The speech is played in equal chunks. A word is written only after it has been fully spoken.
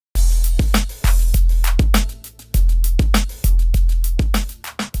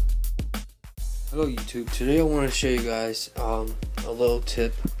Hello YouTube, today I want to show you guys a little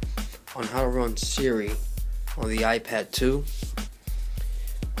tip on how to run Siri on the iPad 2.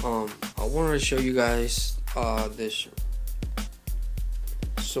 I wanted to show you guys this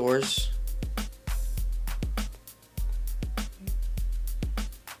source.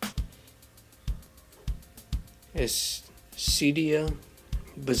 It's Cedia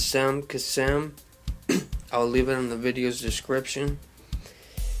Basam Kasam. I'll leave it in the video's description.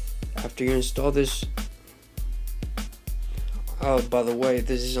 After you install this, oh, by the way,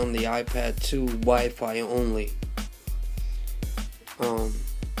 this is on the iPad 2 Wi-Fi only. I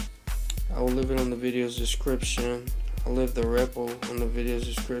will leave it on the video's description. I'll leave the repo on the video's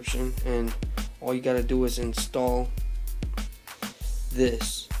description, and all you gotta do is install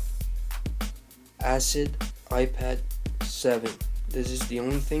this Acid iPad 7. This is the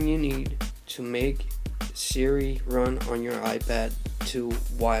only thing you need to make Siri run on your iPad 2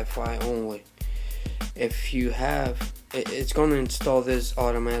 Wi-Fi only. If you have, it's going to install this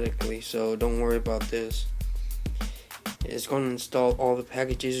automatically, so don't worry about this. It's going to install all the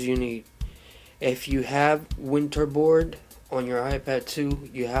packages you need. If you have Winterboard on your iPad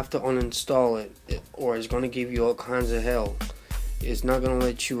 2, you have to uninstall it, or it's going to give you all kinds of hell. It's not going to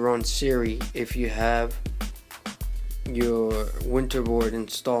let you run Siri if you have your Winterboard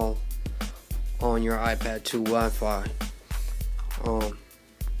installed on your iPad 2 Wi-Fi.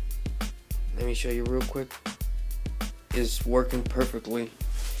 Let me show you real quick. It's working perfectly.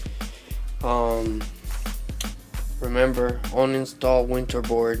 Remember, uninstall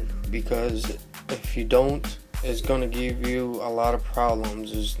Winterboard, because if you don't, it's gonna give you a lot of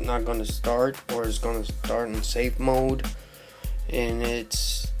problems. It's not gonna start, or it's gonna start in safe mode, and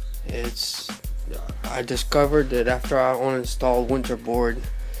I discovered that after I uninstalled Winterboard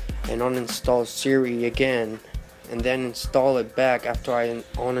and uninstall Siri again, and then install it back after I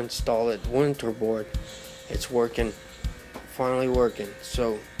uninstall it Winterboard, it's working, finally working.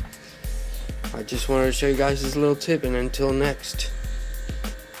 So I just wanted to show you guys this little tip, and until next.